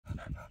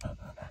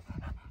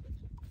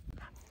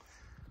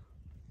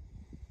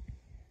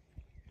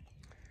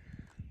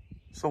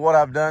So what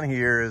I've done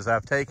here is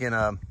I've taken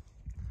an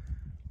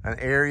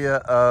area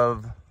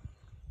of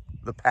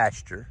the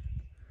pasture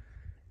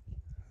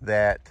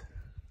that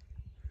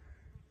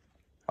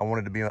I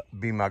wanted to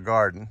be my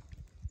garden.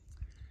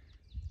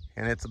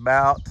 And it's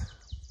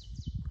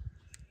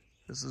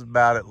this is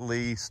about at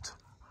least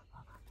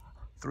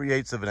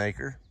 3/8 of an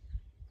acre.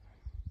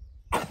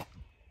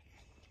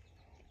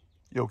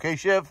 You okay,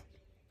 Chev?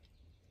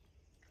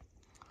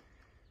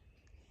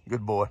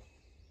 Good boy.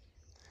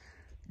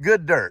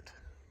 Good dirt,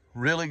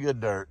 really good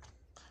dirt.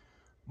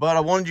 But I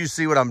wanted you to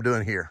see what I'm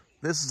doing here.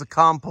 This is a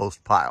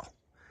compost pile.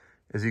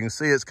 As you can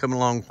see, it's coming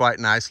along quite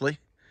nicely.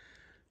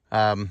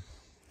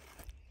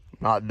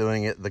 Not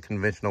doing it the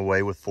conventional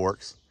way with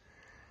forks.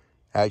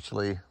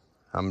 Actually,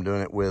 I'm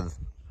doing it with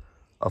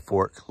a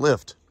fork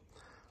lift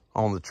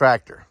on the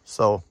tractor.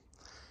 So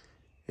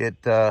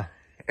it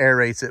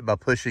aerates it by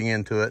pushing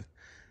into it.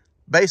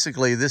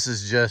 Basically, this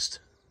is just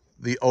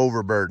the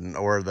overburden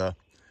or the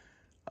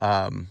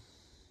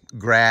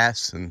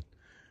grass and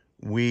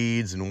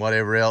weeds and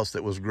whatever else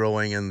that was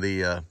growing in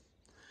the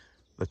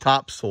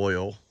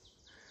topsoil,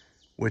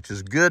 which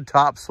is good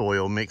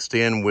topsoil mixed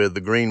in with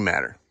the green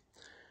matter.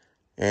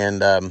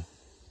 And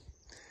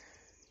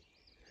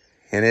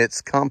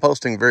it's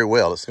composting very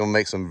well. It's going to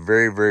make some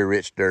very, very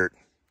rich dirt.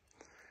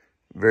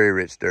 Very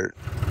rich dirt.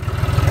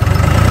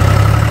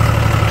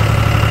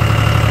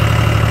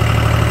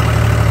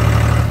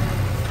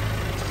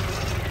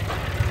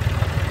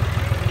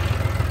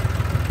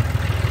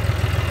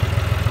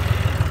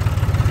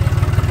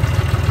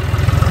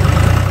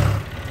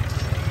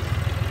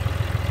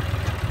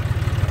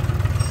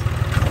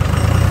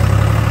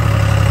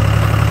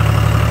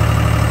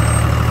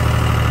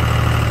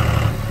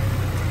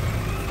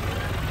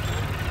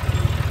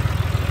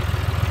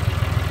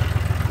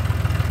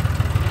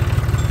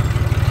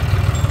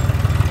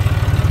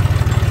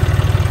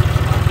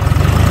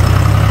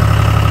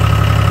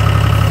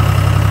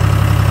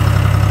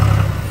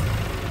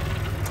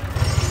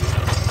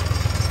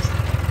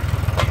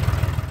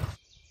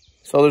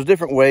 So there's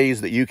different ways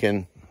that you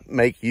can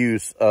make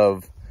use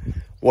of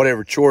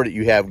whatever chore that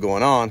you have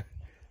going on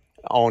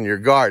your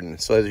garden.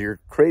 So as you're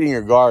creating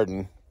your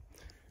garden,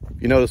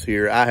 you notice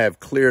here, I have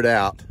cleared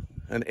out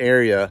an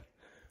area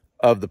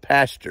of the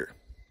pasture.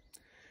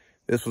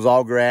 This was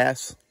all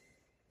grass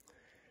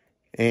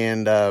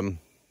and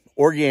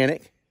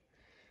organic.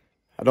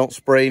 I don't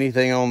spray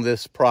anything on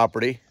this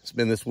property. It's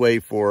been this way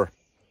for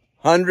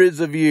hundreds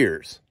of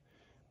years.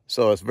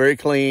 So it's very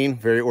clean,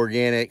 very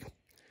organic.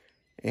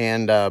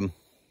 And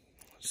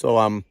so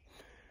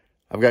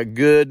I've got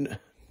good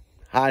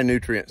high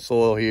nutrient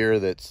soil here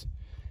that's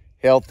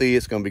healthy.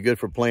 It's going to be good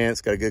for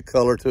plants, got a good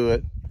color to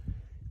it.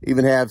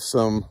 Even have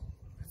some,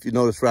 if you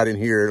notice right in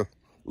here, a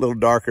little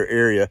darker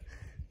area.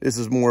 This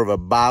is more of a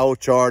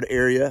biochar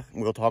area.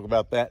 We'll talk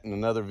about that in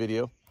another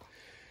video.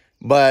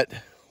 But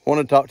I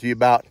want to talk to you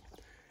about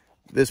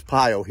this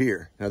pile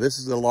here. Now this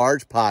is a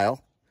large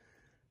pile.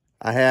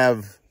 I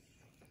have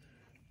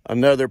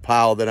another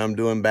pile that I'm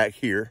doing back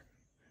here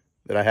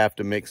that I have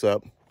to mix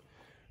up.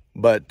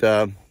 But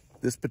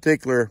this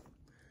particular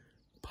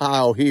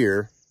pile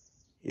here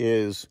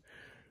is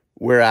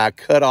where I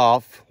cut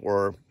off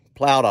or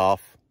plowed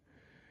off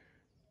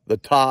the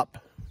top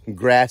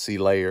grassy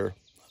layer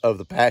of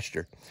the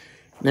pasture.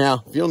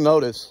 Now, if you'll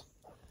notice,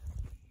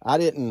 I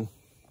didn't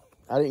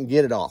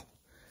get it all.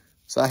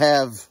 So I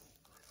have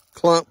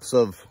clumps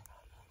of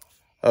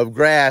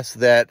grass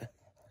that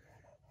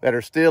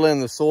are still in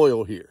the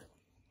soil here.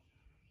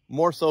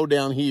 More so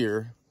down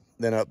here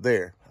than up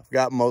there. I've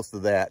got most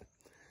of that.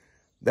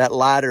 That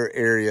lighter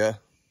area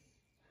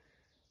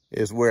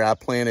is where I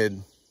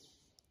planted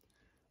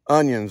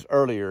onions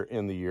earlier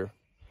in the year,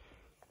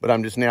 but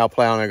I'm just now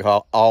plowing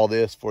all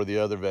this for the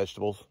other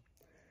vegetables.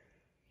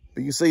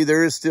 But you see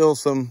there is still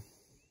some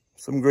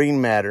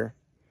green matter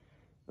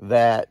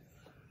that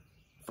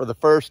for the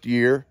first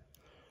year,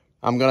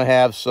 I'm gonna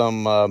have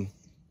some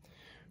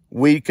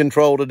weed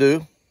control to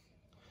do.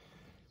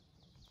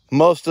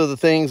 Most of the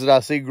things that I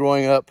see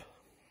growing up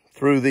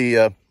through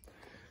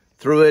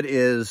it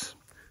is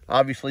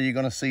obviously you're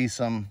going to see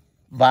some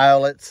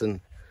violets and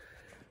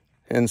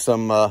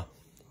some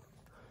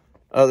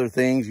other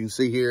things. You can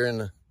see here in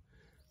the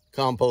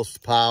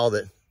compost pile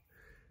that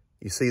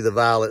you see the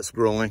violets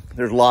growing.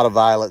 There's a lot of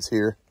violets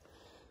here,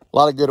 a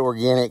lot of good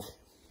organic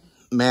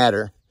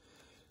matter,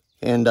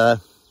 and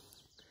a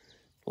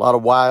lot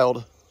of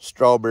wild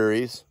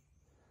strawberries,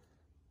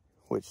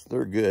 which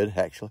they're good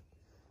actually,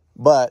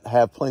 but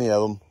have plenty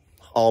of them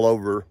all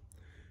over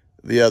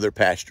the other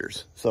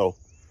pastures. So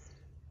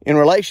in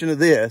relation to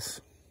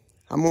this,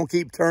 I'm going to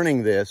keep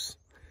turning this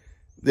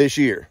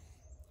year.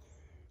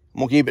 I'm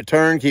going to keep it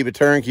turned, keep it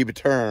turned, keep it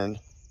turned.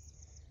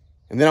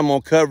 And then I'm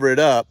going to cover it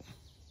up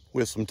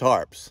with some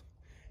tarps.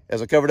 As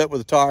I cover it up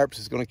with the tarps,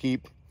 it's going to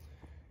keep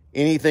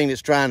anything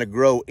that's trying to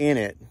grow in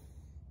it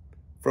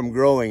from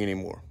growing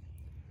anymore.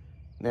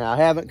 Now, I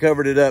haven't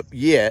covered it up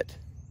yet.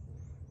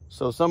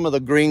 So some of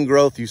the green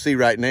growth you see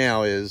right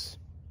now is,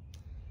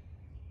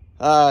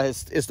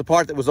 it's the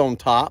part that was on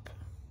top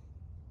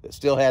that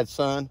still had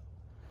sun,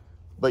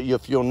 But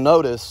if you'll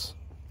notice,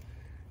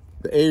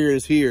 the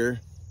areas here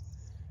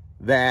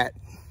that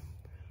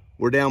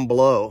were down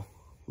below,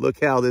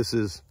 look how this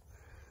is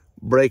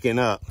breaking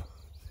up.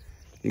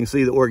 You can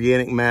see the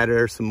organic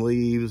matter, some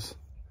leaves,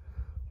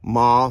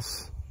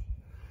 moss.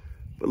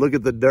 But look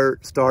at the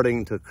dirt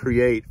starting to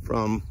create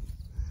from,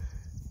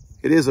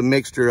 it is a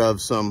mixture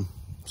of some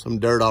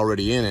dirt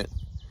already in it.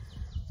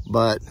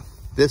 But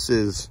this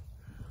is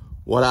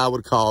what I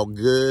would call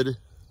good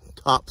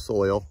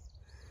topsoil,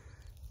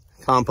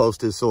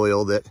 composted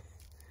soil that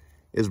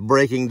is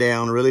breaking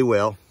down really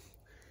well.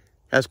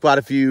 Has quite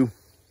a few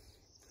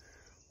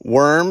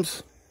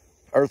worms,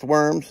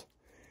 earthworms,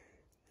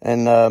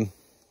 and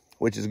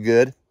which is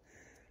good.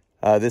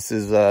 This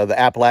is the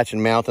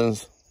Appalachian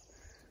Mountains,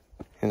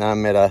 and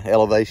I'm at an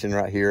elevation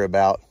right here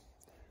about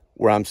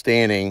where I'm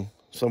standing,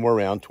 somewhere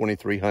around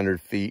 2,300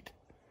 feet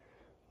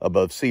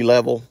above sea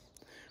level.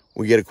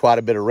 We get quite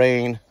a bit of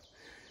rain.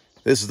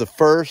 This is the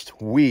first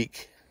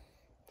week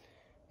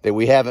that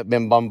we haven't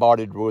been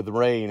bombarded with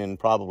rain in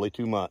probably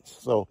 2 months.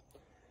 So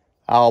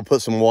I'll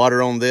put some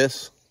water on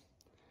this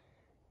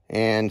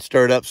and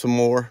stir it up some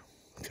more,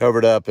 cover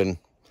it up, and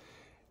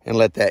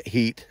let that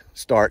heat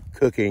start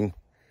cooking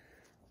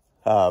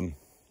and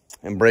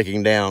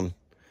breaking down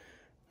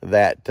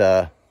that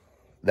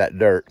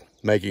dirt,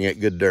 making it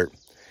good dirt.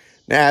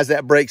 Now, as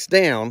that breaks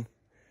down,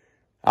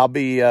 I'll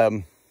be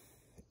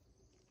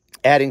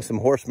adding some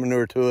horse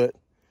manure to it,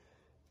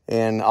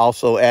 and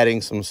also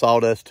adding some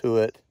sawdust to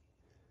it,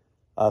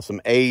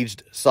 some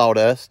aged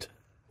sawdust.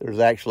 There's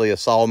actually a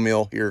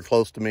sawmill here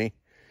close to me,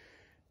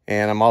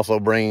 and I'm also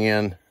bringing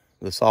in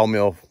the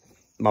sawmill,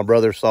 my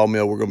brother's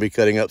sawmill. We're going to be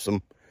cutting up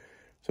some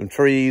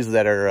trees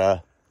that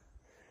are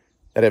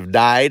that have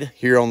died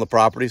here on the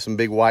property, some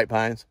big white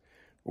pines.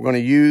 We're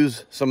going to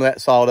use some of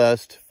that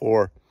sawdust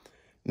for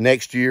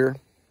next year,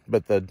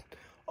 but the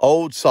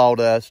old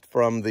sawdust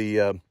from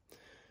the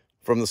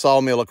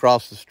sawmill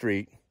across the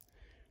street,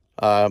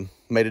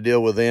 made a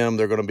deal with them.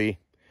 They're going to be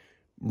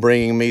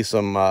bringing me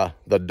some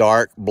the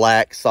dark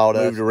black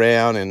sawdust, moved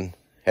around and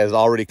has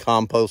already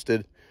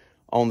composted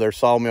on their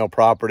sawmill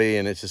property,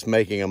 and it's just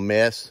making a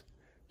mess,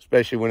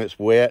 especially when it's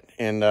wet.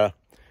 And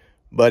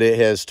but it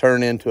has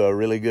turned into a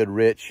really good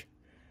rich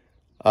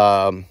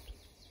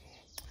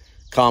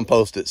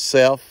compost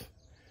itself,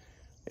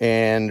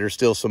 and there's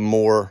still some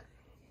more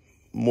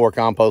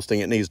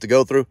composting it needs to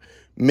go through.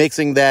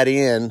 Mixing that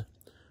in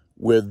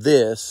with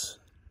this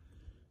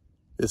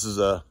is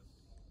at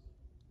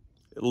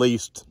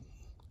least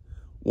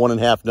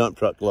 1.5 dump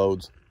truck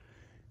loads.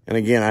 And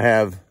again, I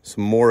have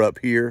some more up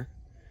here,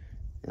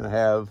 and I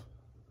have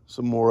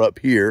some more up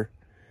here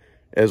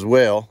as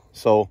well.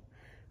 So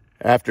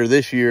after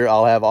this year,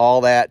 I'll have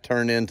all that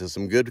turned into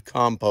some good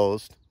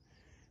compost,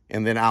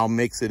 and then I'll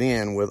mix it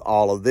in with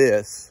all of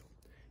this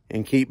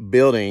and keep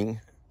building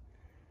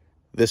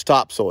this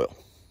topsoil.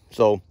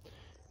 So,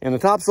 and the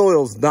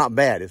topsoil is not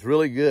bad. It's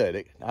really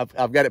good.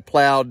 I've got it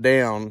plowed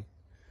down.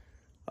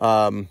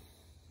 I'll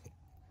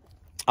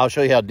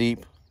show you how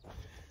deep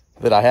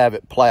that I have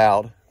it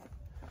plowed.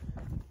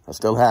 I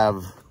still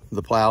have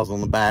the plows on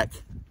the back.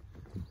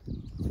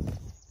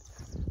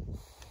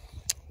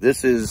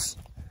 This is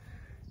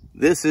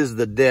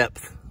the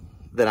depth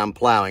that I'm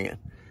plowing it.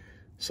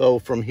 So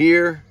from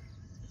here,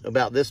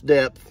 about this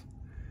depth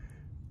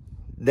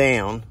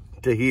down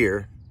to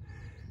here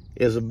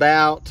is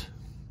about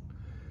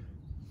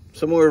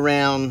somewhere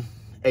around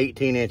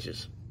 18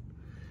 inches.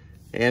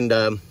 And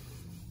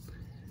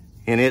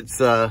it's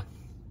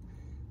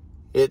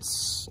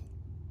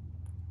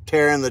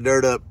tearing the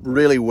dirt up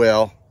really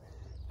well.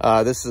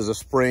 This is a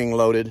spring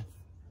loaded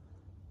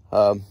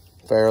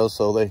farrow,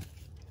 so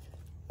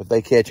if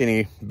they catch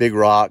any big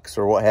rocks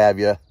or what have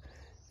you,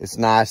 it's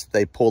nice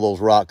they pull those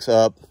rocks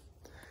up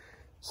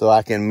so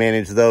I can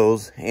manage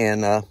those.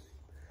 And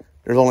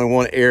there's only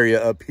one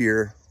area up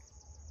here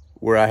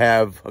where I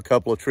have a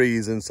couple of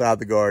trees inside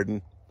the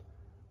garden.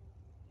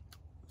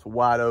 It's a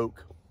white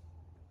oak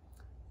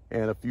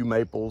and a few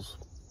maples.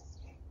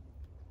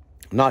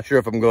 I'm not sure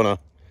if I'm gonna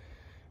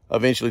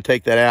eventually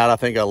take that out. I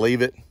think I'll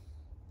leave it.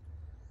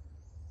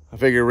 I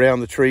figure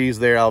around the trees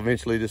there, I'll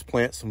eventually just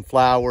plant some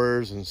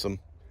flowers and some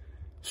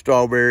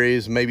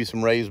strawberries, maybe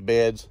some raised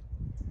beds,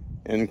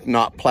 and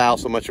not plow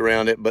so much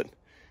around it. But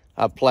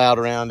I plowed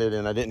around it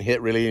and I didn't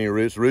hit really any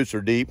roots. Roots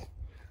are deep,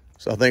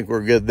 so I think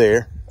we're good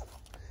there.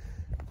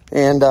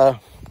 And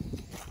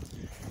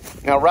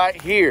now right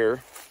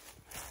here,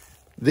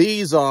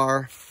 these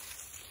are,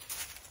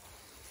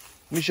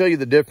 let me show you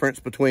the difference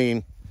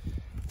between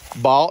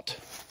bought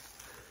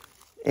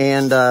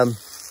and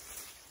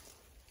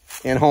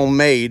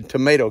homemade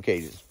tomato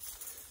cages.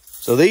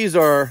 So these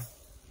are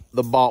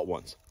the bought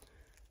ones.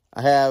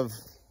 I have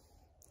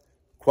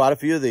quite a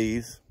few of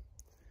these,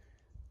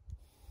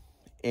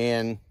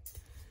 and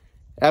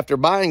after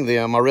buying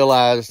them, I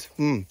realized,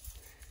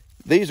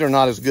 these are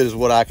not as good as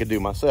what I could do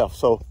myself.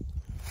 So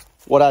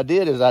what I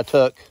did is I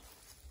took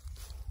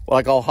what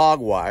I call hog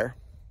wire,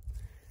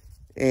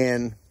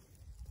 and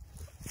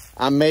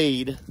I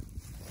made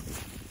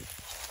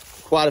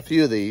quite a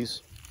few of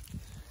these.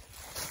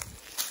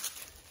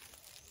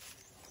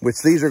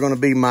 which these are going to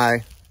be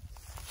my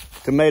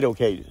tomato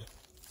cages.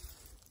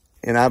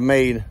 And I've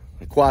made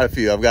quite a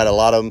few. I've got a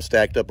lot of them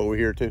stacked up over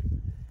here too.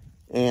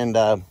 And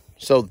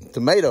so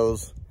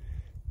tomatoes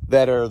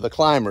that are the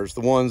climbers,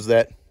 the ones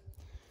that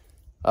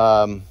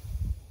are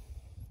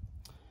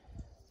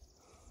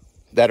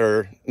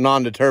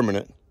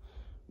non-determinate,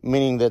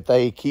 meaning that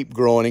they keep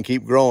growing and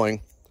keep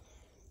growing,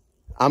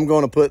 I'm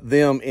going to put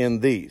them in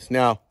these.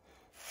 Now,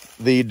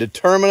 the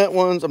determinate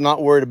ones, I'm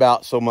not worried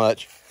about so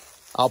much.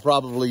 I'll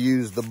probably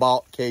use the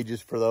bulk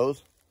cages for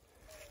those.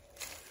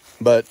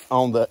 But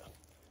on the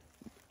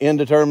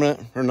indeterminate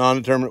or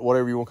non-determinate,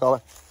 whatever you want to call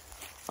it,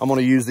 I'm going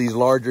to use these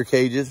larger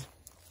cages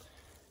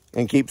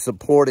and keep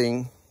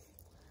supporting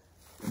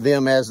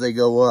them as they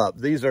go up.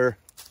 These are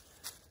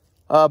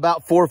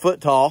about 4 foot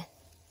tall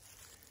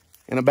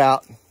and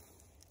about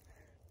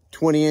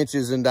 20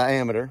 inches in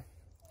diameter.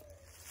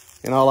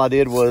 And all I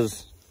did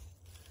was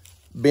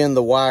bend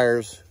the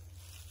wires.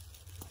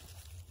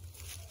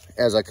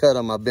 As I cut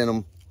them, I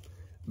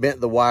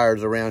bent the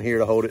wires around here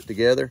to hold it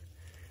together.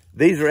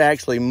 These are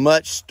actually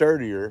much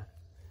sturdier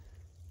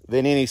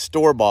than any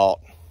store-bought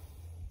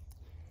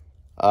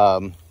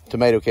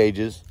tomato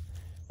cages.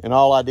 And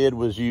all I did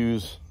was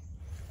use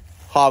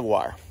hog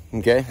wire.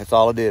 Okay, that's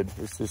all I did.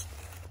 It's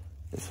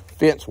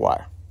fence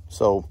wire.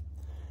 So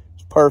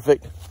it's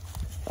perfect.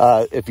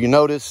 If you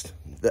noticed,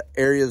 the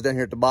areas down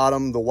here at the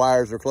bottom, the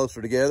wires are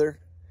closer together.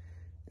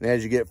 And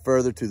as you get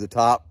further to the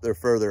top, they're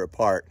further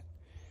apart,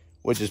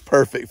 which is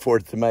perfect for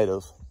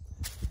tomatoes.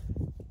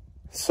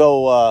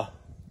 So, I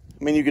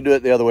mean, you could do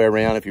it the other way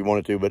around if you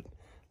wanted to, but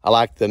I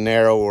like the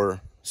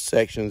narrower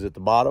sections at the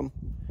bottom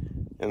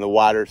and the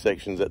wider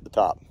sections at the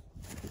top.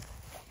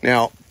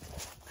 Now,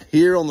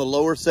 here on the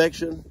lower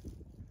section,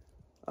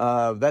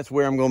 that's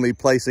where I'm going to be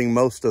placing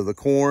most of the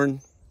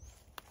corn.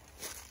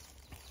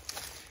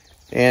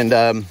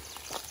 And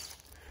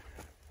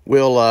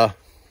we'll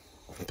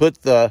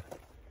put the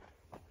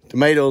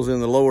tomatoes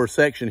in the lower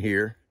section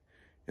here,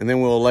 and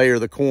then we'll layer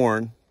the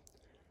corn.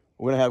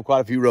 We're going to have quite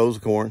a few rows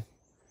of corn.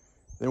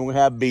 Then we're going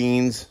to have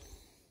beans,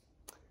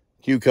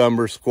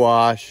 cucumber,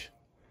 squash,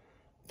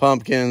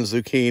 pumpkins,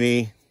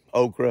 zucchini,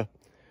 okra,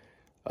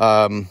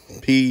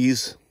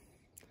 peas,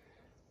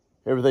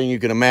 everything you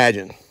can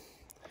imagine.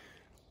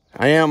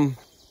 I am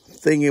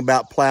thinking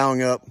about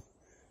plowing up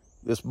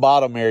this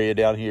bottom area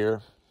down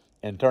here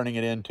and turning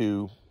it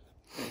into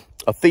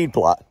a feed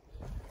plot.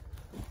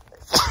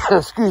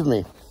 Excuse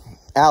me,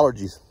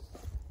 allergies.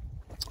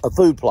 A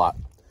food plot,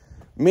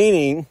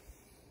 meaning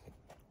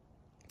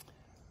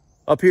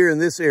up here in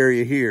this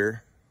area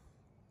here,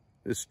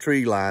 this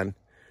tree line,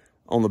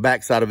 on the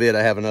back side of it,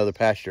 I have another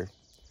pasture.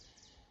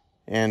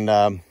 And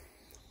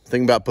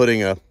thinking about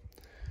putting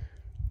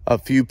a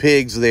few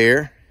pigs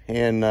there,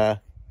 and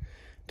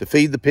to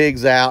feed the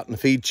pigs out and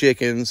feed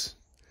chickens.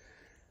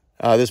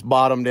 This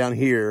bottom down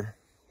here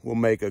will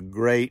make a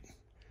great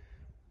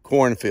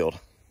cornfield.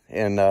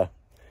 And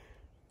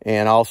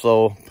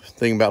also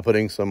thinking about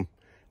putting some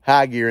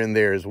high gear in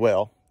there as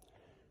well.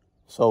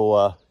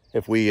 So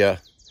if we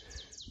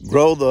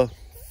grow the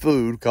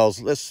food,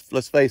 because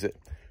let's face it,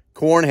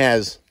 corn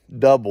has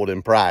doubled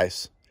in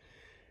price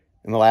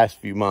in the last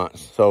few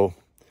months. So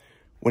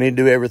we need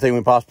to do everything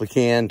we possibly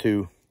can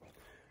to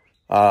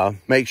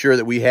make sure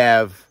that we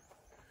have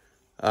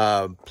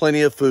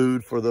plenty of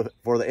food for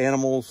the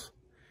animals,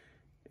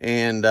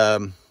 and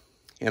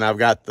I've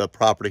got the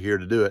property here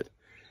to do it.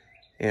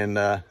 And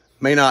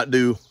may not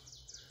do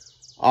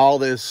all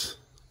this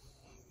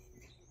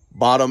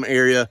bottom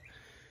area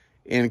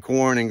in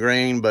corn and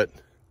grain, but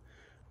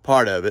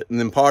part of it. And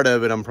then part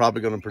of it I'm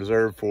probably going to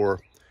preserve for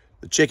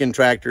the chicken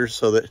tractors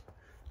so that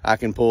I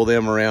can pull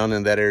them around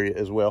in that area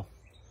as well.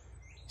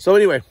 So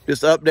anyway,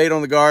 just an update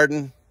on the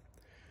garden.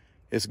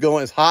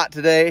 It's hot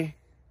today.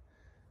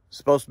 It's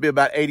supposed to be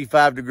about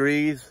 85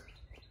 degrees.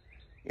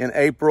 In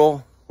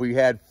April, we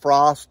had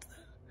frost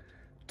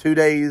 2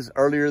 days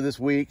earlier this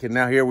week, and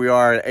now here we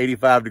are at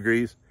 85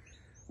 degrees.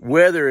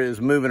 Weather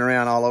is moving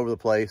around all over the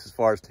place as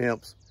far as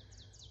temps,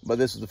 but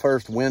this is the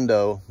first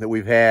window that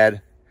we've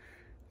had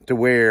to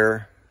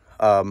where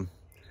I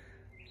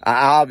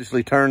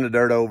obviously turned the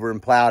dirt over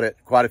and plowed it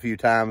quite a few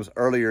times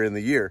earlier in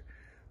the year,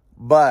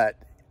 but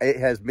it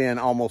has been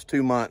almost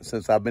 2 months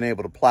since I've been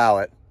able to plow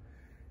it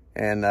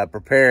and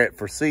prepare it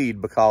for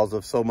seed because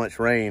of so much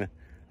rain.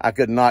 I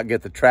could not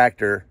get the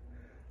tractor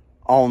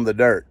on the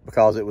dirt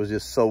because it was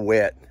just so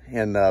wet.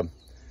 And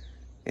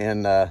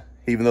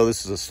even though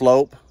this is a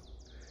slope,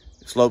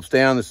 it slopes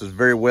down, this is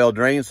very well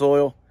drained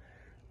soil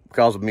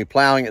because of me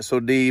plowing it so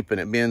deep and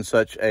it being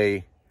such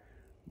a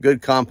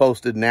good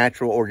composted,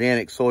 natural,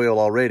 organic soil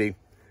already.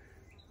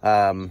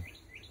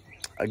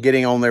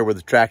 Getting on there with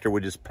the tractor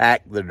would just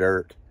pack the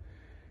dirt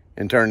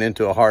and turn it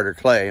into a harder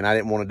clay. And I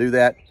didn't want to do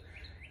that.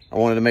 I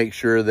wanted to make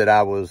sure that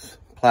I was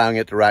plowing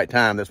at the right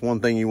time. That's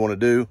one thing you want to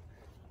do,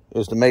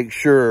 is to make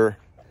sure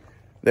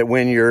that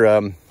when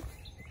you're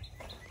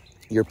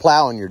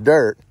plowing your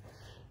dirt,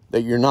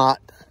 that you're not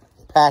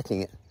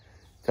packing it,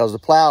 because the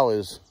plow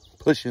is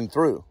pushing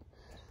through.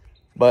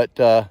 But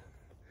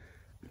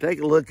take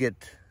a look at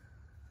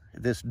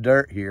this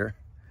dirt here,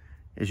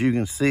 as you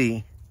can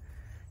see,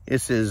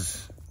 this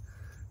is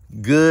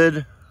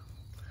good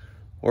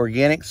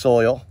organic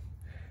soil.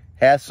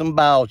 Has some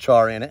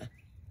biochar in it,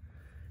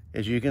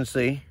 as you can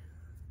see.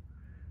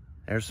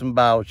 There's some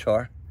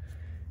biochar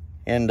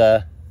and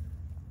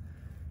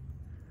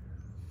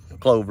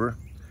clover.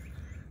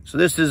 So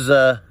this is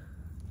going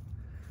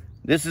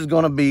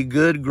to be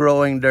good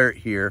growing dirt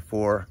here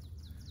for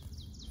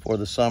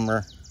the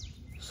summer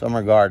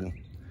garden.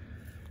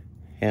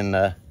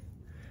 And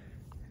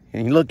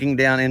looking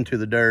down into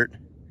the dirt,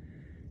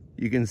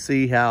 you can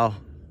see how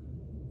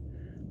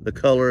the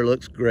color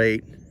looks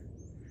great.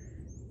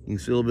 You can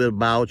see a little bit of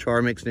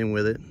biochar mixed in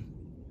with it.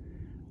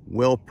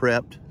 Well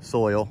prepped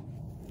soil.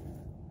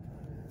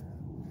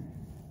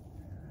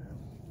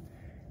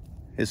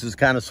 This is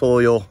kind of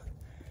soil.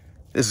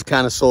 This is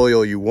kind of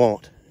soil you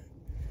want.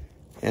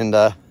 And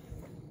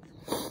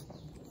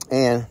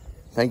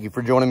thank you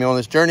for joining me on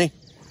this journey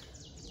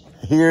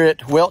here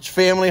at Welch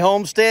Family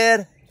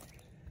Homestead.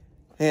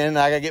 And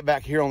I gotta get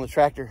back here on the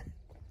tractor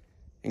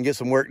and get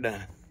some work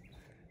done.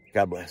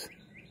 God bless.